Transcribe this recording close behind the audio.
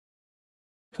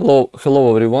Hello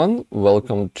everyone,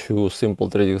 welcome to Simple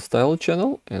Trading Style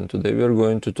channel, and today we are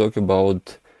going to talk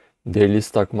about daily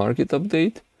stock market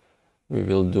update. We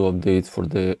will do updates for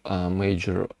the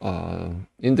major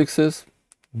indexes,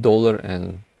 dollar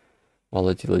and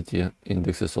volatility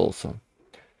indexes also.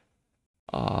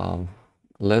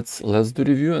 Let's do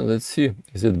review and let's see,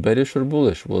 is it bearish or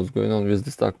bullish? What's going on with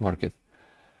the stock market?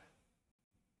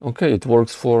 Okay, it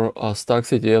works for stocks,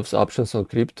 ETFs, options on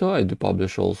crypto. I do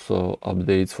publish also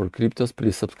updates for cryptos.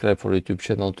 Please subscribe for YouTube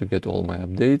channel to get all my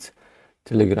updates,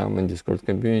 Telegram and Discord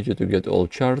community to get all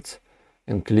charts,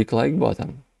 and click like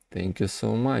button. Thank you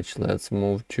so much. Let's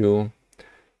move to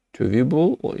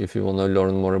Webull. Or if you want to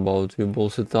learn more about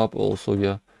Webull setup,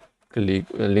 also click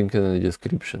link in the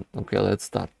description. Okay, let's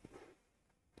start.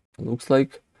 Looks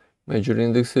like major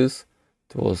indexes.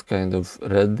 It was kind of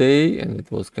red day and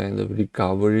it was kind of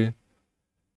recovery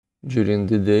during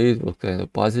the day. It was kind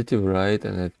of positive, right?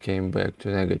 And it came back to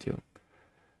negative.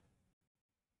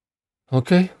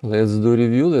 Okay, let's do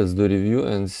review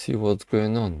and see what's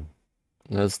going on.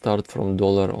 Let's start from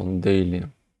dollar on daily.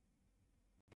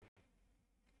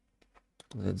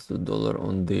 Let's do dollar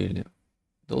on daily.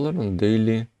 Dollar on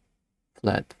daily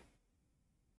flat.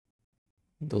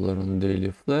 Dollar on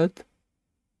daily flat.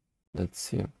 Let's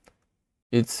see.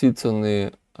 It sits on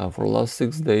the for last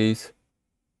 6 days.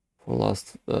 For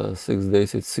last 6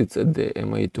 days, it sits at the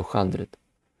MA 200.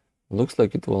 Looks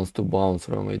like it wants to bounce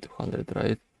from MA 200,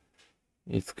 right?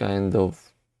 It's kind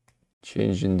of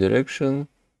changing direction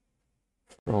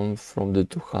from the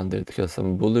 200. It has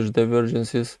some bullish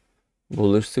divergences,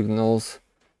 bullish signals,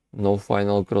 no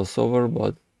final crossover,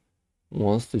 but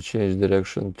wants to change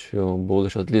direction to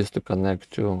bullish, at least to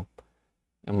connect to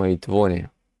MA 20.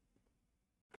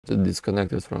 It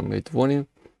disconnected from MA 20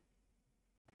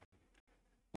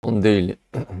 on daily,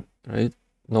 right?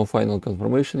 No final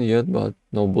confirmation yet, but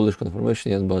no bullish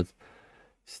confirmation yet, but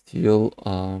still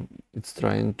it's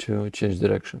trying to change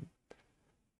direction.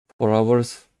 4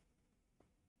 hours,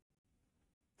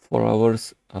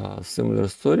 similar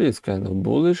story. It's kind of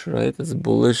bullish, right? It's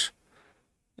bullish,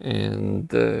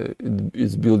 and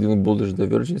it's building bullish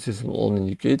divergences on all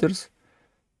indicators.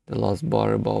 The last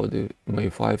bar about the May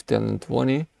 5, 10 and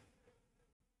 20,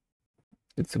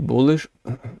 it's a bullish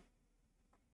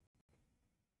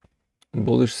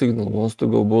signal, wants to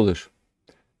go bullish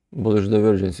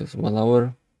divergences. 1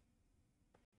 hour,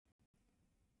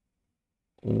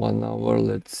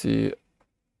 let's see.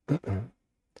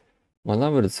 1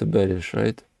 hour, it's a bearish,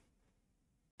 right? It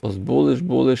was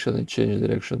bullish and it changed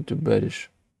direction to bearish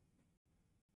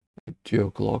at 2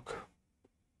 o'clock.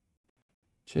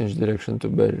 Change direction to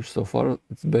bearish. So far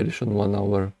it's bearish on 1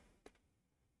 hour.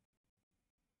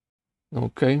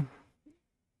 Okay,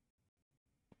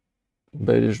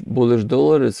 bullish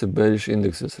dollar, it's a bearish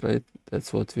indexes, right?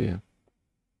 That's what we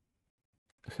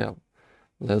have.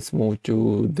 Let's move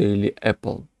to daily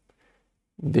Apple.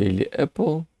 Daily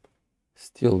Apple,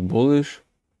 still bullish.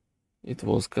 It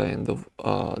was kind of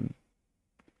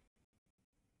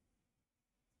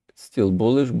still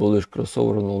bullish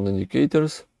crossover on all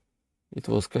indicators. It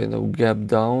was kind of gap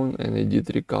down and it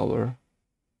did recover.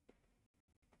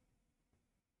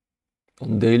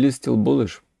 On daily, still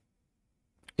bullish.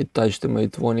 It touched the MA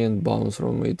 20 and bounced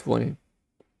from MA 20.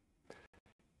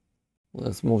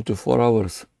 Let's move to 4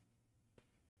 hours.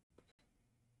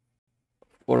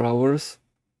 4 hours.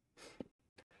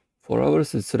 4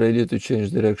 hours, it's ready to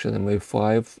change direction. MA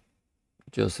 5,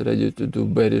 just ready to do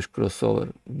bearish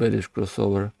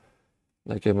crossover.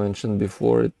 Like I mentioned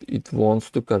before, it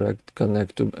wants to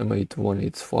connect to MA 20.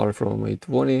 It's far from MA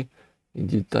 20. It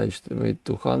did touch the MA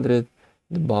 200,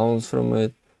 the bounce from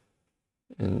it,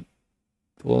 and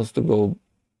it wants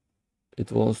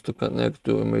to connect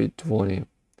to MA 20.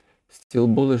 Still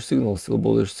bullish signal.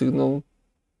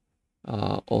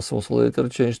 Also oscillator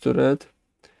changed to red.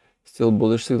 Still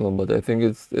bullish signal, but I think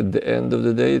it's at the end of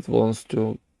the day, it wants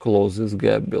to close this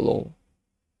gap below.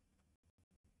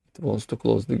 It wants to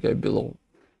close the gap below.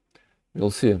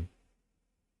 We'll see.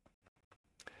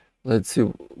 Let's see.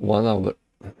 1 hour.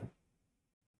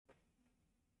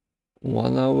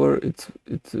 1 hour. It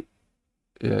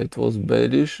was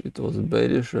bearish.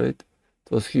 Right? It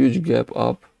was huge gap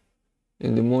up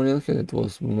in the morning and it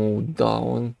was moved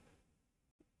down.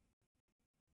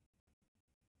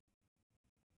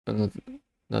 Not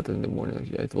in the morning.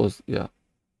 It was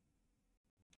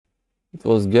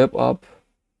gap up,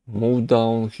 moved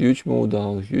down, huge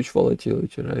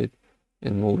volatility, right?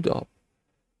 And moved up.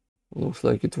 Looks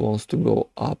like it wants to go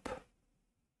up.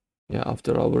 Yeah,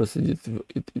 after hours it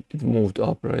moved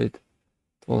up, right? It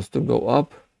wants to go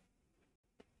up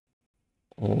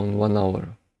on 1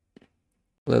 hour.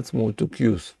 Let's move to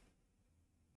Qs.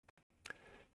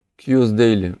 Qs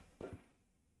daily.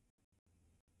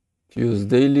 Qs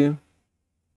daily.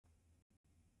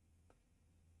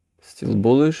 Still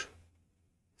bullish.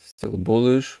 Still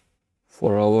bullish.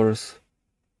 4 hours.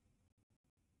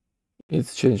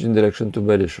 It's changing direction to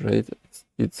bearish, right?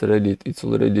 It's already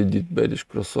did bearish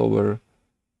crossover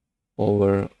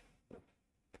over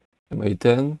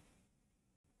MA10.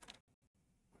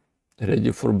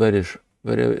 Ready for bearish.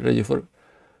 Very ready for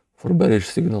bearish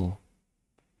signal.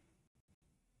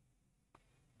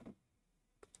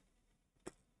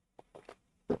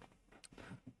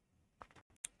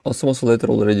 Osmosis later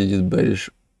already did bearish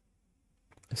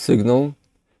signal.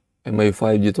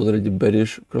 MA5 did already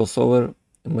bearish crossover.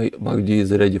 MACD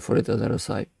is ready for it on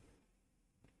RSI.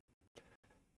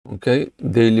 Okay,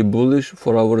 daily bullish,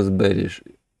 4 hours bearish,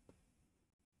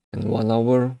 and 1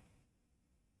 hour.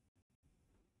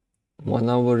 1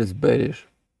 hour is bearish.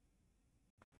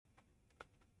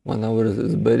 1 hour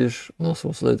is bearish.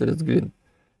 Osmosis later is green.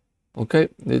 Okay,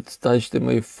 it's touched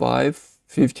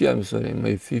MA50. I'm sorry,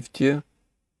 MA50,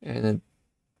 and it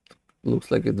looks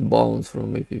like it bounced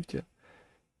from MA50.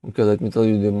 Okay, let me tell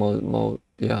you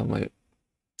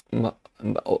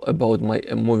about my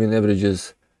moving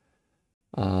averages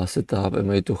setup.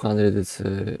 MA200, it's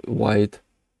white,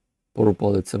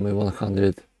 purple it's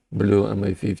MA100, blue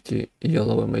MA50,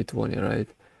 yellow MA20, right?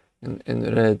 And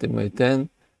red MA10,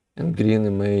 and green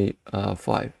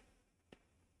MA5.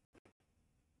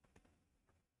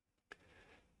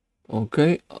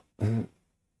 Okay,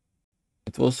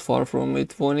 it was far from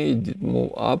MA20, it did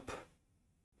move up.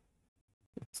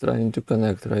 It's trying to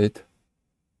connect, right?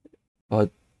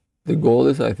 But the goal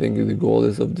is, I think the goal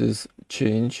is of this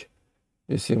change.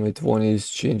 You see MA20 is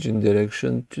changing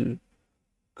direction to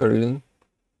curling.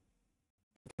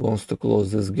 It wants to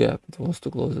close this gap. It wants to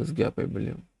close this gap, I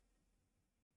believe.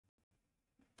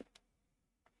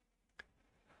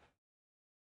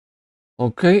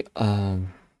 Okay,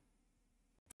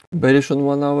 bearish on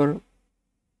 1 hour,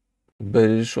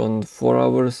 bearish on 4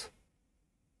 hours,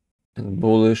 and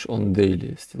bullish on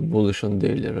daily. Still bullish on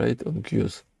daily, right? On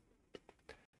Qs.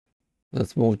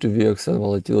 Let's move to VXN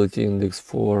volatility index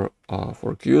for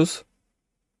Qs.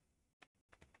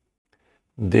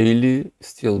 Daily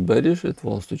still bearish. It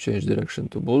wants to change direction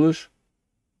to bullish.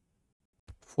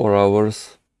 4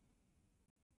 hours.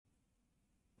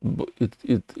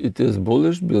 It is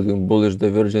bullish, building bullish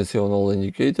divergence on all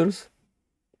indicators.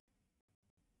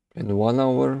 And 1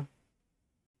 hour,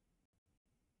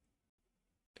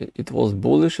 it was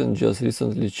bullish and just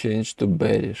recently changed to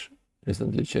bearish.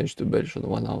 On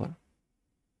 1 hour.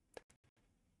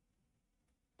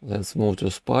 Let's move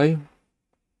to SPY.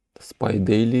 SPY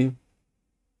daily.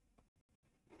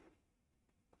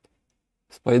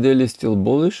 SPY daily is still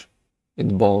bullish.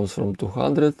 It bounced from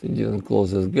 200. It didn't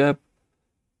close this gap.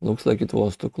 Looks like it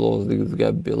wants to close this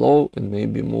gap below and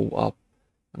maybe move up.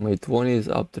 MA20 is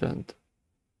uptrend.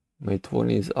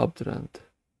 MA20 is uptrend.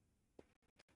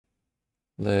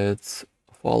 Let's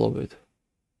follow it.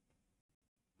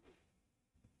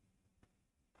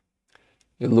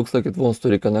 It looks like it wants to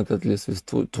reconnect at least with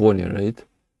 20, right? It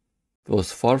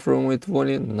was far from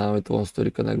MA20, now it wants to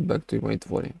reconnect back to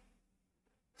MA20.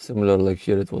 Similar like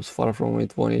here, it was far from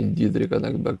MA20, it did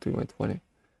reconnect back to MA20.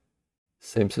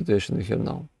 Same situation here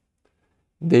now.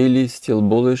 Daily still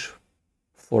bullish,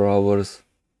 4 hours.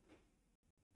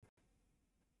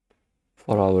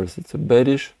 4 hours it's a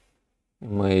bearish.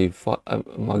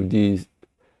 MACD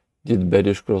did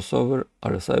bearish crossover,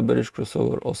 RSI bearish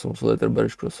crossover, Osmosis later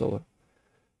bearish crossover.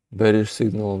 Bearish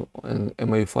signal, and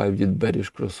MA5 did bearish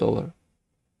crossover.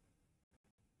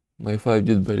 MA5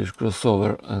 did bearish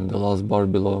crossover, and the last bar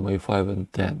below MA5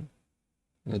 and 10.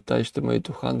 And it touched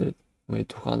MA200.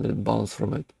 MA200 bounced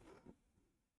from it.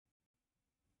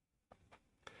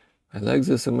 I like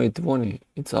this MA20.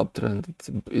 It's uptrend.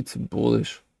 It's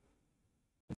bullish.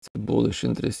 It's a bullish,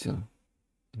 interesting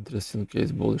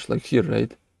case, bullish. Like here,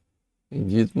 right? It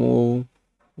did move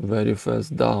very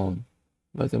fast down.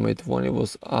 But MA20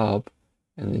 was up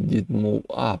and it did move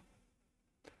up.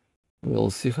 We'll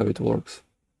see how it works.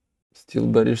 Still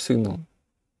bearish signal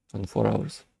on 4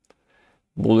 hours.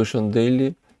 Bullish on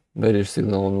daily, bearish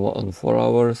signal on 4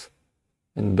 hours,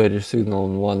 and bearish signal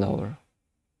on 1 hour.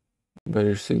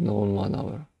 Bearish signal on 1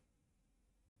 hour.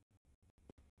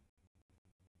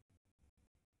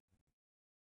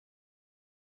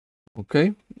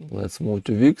 Okay, let's move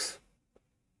to VIX.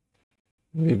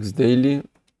 VIX daily.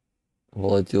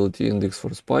 Volatility index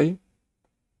for SPY.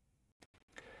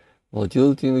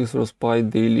 Volatility index for SPY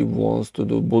daily wants to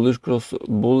do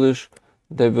bullish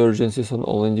divergences on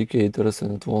all indicators,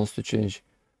 and it wants to change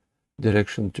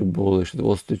direction to bullish. It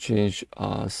wants to change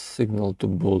signal to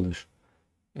bullish.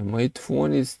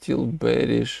 MA20 is still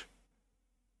bearish.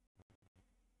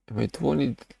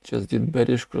 MA20 just did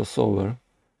bearish crossover,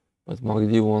 but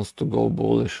MACD wants to go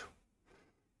bullish.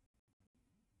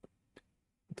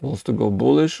 It wants to go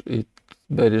bullish. It's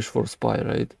bearish for SPY,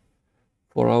 right?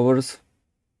 4 hours.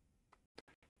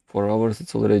 4 hours,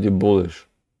 it's already bullish.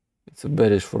 It's a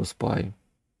bearish for SPY.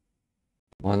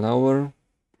 1 hour.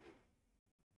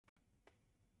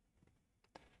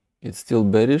 It's still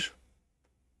bearish.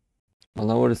 1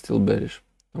 hour is still bearish.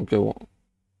 Okay, well,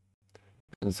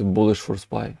 it's a bullish for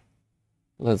SPY.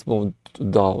 Let's move to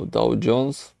Dow. Dow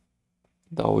Jones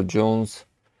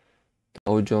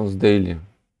daily.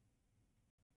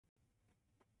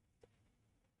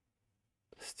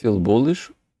 Still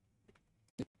bullish.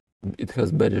 It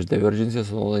has bearish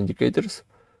divergences on all indicators.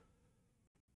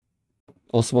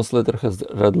 Osmos letter has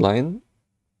red line,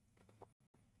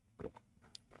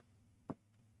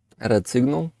 red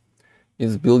signal.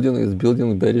 It's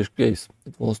building bearish case.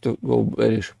 It wants to go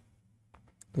bearish.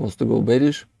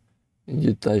 It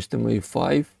did touch the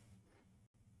MA5.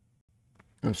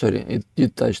 I'm sorry, it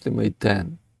did touch the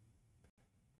MA10.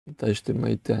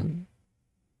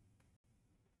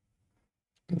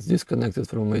 It's disconnected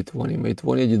from MA20.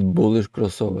 MA20 did bullish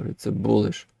crossover. It's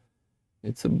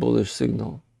a bullish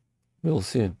signal. We'll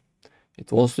see.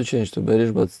 It wants to change to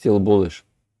bearish, but still bullish.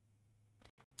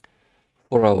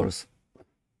 4 hours.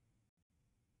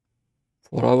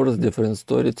 4 hours, different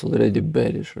story. It's already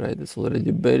bearish, right? It's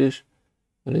already bearish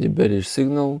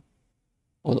signal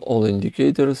on all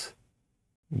indicators,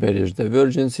 bearish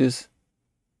divergences,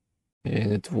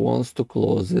 and it wants to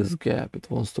close this gap.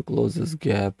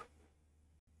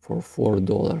 For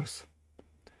 $4.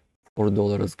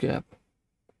 $4 gap.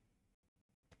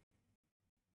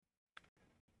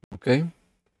 Okay,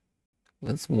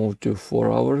 let's move to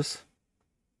 4 hours.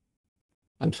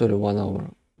 I'm sorry, 1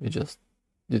 hour. We just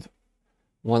did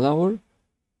 1 hour.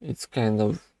 It's kind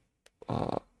of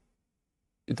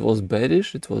it was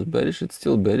bearish, it's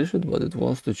still bearish, but it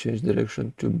wants to change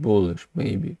direction to bullish,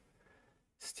 maybe.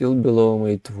 Still below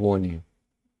MA20.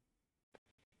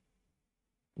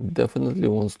 Definitely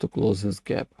wants to close this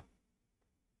gap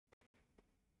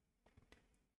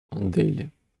on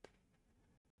daily.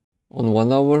 On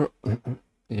 1 hour,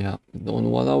 yeah,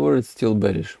 on 1 hour it's still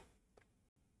bearish.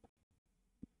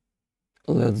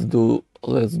 Let's do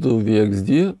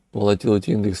VXD,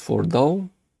 volatility index for Dow.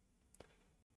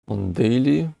 On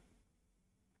daily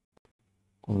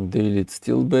it's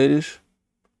still bearish.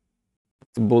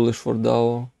 It's bullish for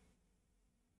Dow.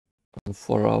 On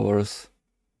 4 hours.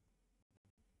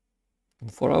 On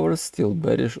 4 hours still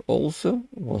bearish also.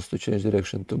 Wants to change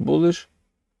direction to bullish.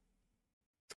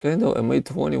 It's kind of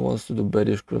MA20 wants to do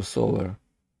bearish crossover.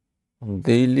 On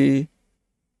daily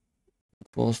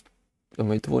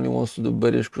MA20 wants to do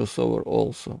bearish crossover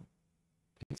also.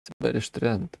 It's a bearish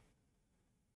trend.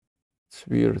 It's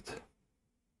weird.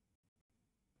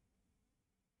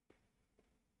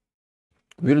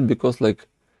 Weird because, like,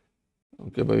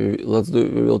 okay, but we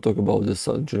will talk about this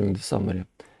during the summary.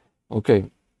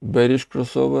 Okay, bearish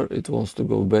crossover, it wants to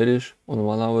go bearish. On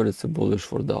 1 hour it's a bullish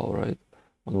for Dow, right?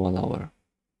 On 1 hour.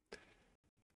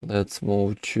 Let's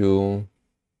move to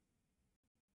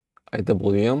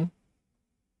IWM.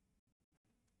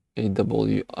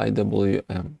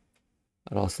 IWM.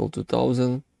 Russell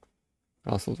 2000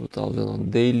 on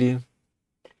daily.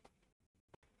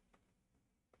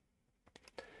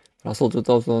 Russell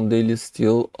 2000 on daily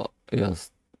still, yes,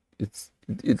 it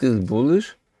is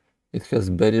bullish. It has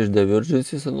bearish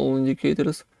divergences on all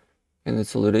indicators, and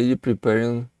it's already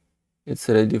preparing. It's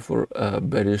ready for a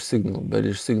bearish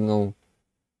signal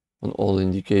on all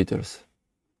indicators.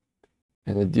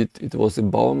 And it was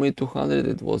above MA200.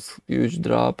 It was huge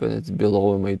drop, and it's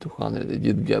below MA200. It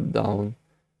did gap down,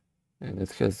 and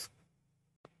it's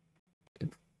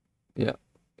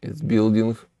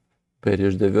building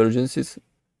bearish divergences.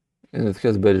 And it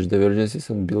has bearish divergences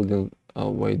and building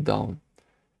way down.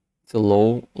 It's a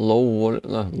low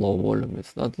volume.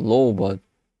 It's not low, but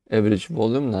average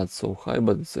volume, not so high,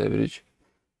 but it's average.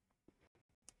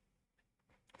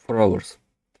 4 hours.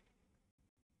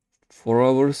 4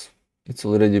 hours, it's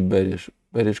already bearish.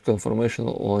 Bearish confirmation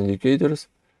on all indicators.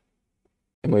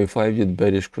 MA5 did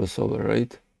bearish crossover,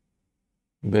 right?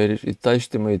 Bearish, it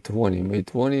touched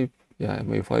MA20. Yeah,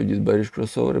 MA5 did bearish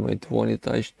crossover, MA20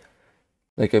 touched.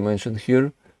 Like I mentioned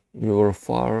here, we were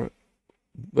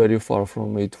very far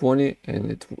from MA20, and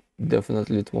it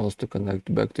definitely wants to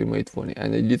connect back to MA20,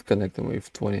 and it did connect to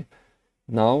MA20.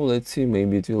 Now let's see,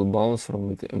 maybe it will bounce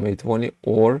from MA20,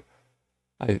 or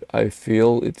I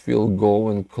feel it will go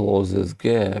and close this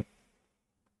gap.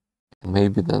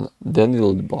 Maybe then it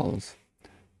will bounce.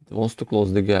 It wants to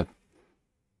close the gap.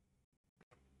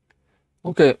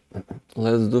 Okay,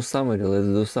 let's do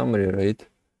summary, right?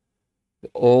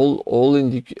 All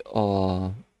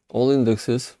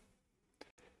indexes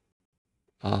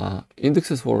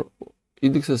indexes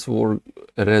were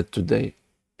red today,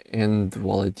 and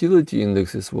volatility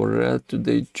indexes were red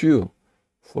today too.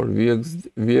 For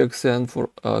VXN for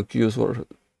Qs were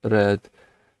red,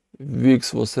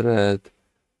 VIX was red,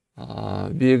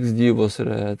 VXD was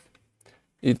red.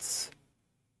 It's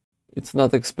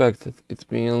not expected. It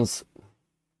means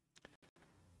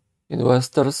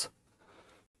investors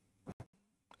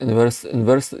they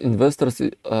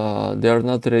are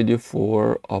not ready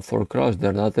for crash.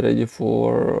 They're not ready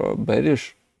for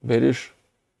bearish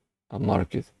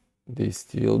market. They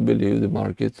still believe the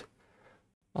market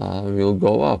will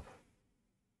go up.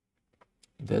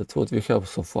 That's what we have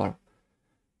so far.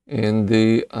 And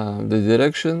the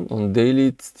direction on daily,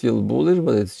 it's still bullish,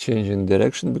 but it's changing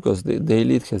direction because the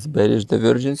daily it has bearish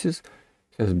divergences,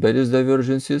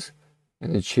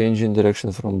 and it's changing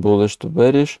direction from bullish to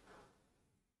bearish.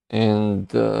 And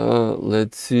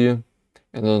let's see,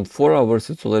 and on 4 hours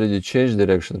it's already changed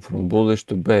direction from bullish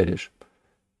to bearish.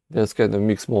 That's kind of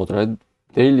mixed mode, right?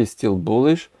 Daily still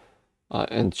bullish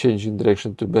and changing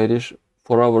direction to bearish.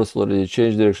 4 hours already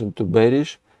changed direction to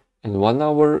bearish, and 1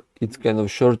 hour it's kind of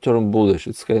short-term bullish.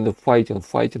 It's kind of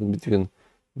fighting between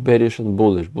bearish and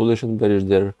bullish. Bullish and bearish,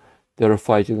 they're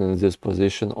fighting in this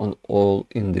position on all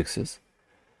indexes.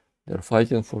 They're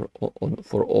fighting for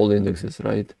all indexes,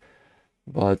 right?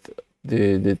 But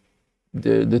the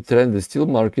trend, the still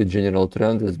market general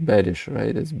trend is bearish,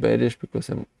 right? It's bearish because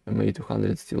MA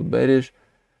 200 is still bearish,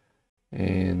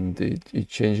 and it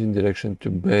changing direction to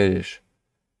bearish.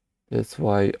 That's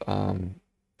why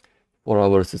 4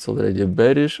 hours is already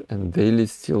bearish, and daily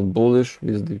is still bullish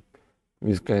with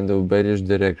kind of bearish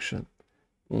direction.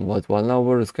 But 1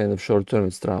 hour is kind of short term.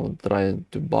 It's trying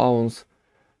to bounce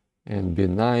and be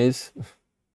nice,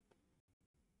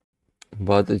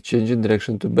 but it's changing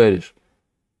direction to bearish.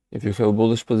 If you have a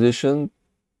bullish position,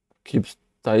 keep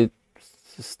tight,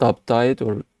 stop tight,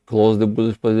 or close the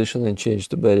bullish position and change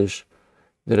to bearish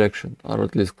direction, or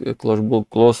at least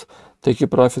close, take a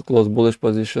profit, close bullish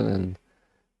position,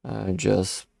 and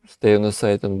just stay on the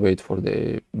side and wait for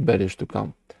the bearish to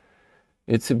come.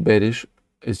 It's a bearish,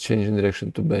 it's changing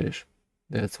direction to bearish.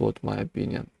 That's what my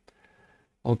opinion.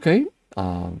 Okay,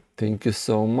 thank you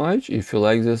so much. If you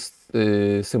like this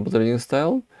simple trading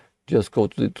style, just go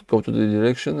to the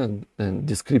direction and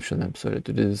description. I'm sorry,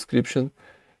 to the description,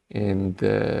 and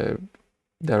there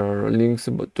are links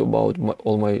about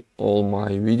all my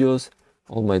videos,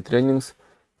 all my trainings.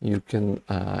 You can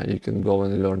go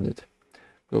and learn it.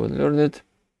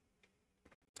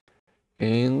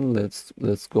 And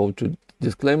let's go to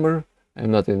disclaimer.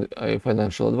 I'm not a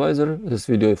financial advisor. This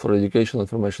video is for educational,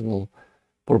 informational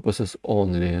purposes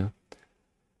only.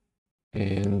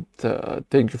 And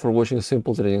thank you for watching a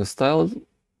simple trading style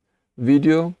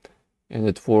video. And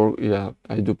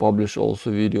I do publish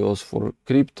also videos for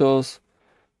cryptos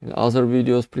and other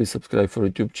videos. Please subscribe for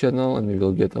YouTube channel, and you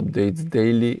will get updates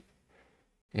daily.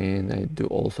 And I do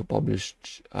also publish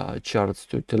charts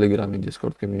to Telegram and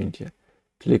Discord community.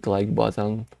 Click like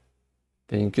button.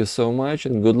 Thank you so much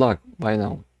and good luck. Bye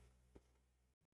now.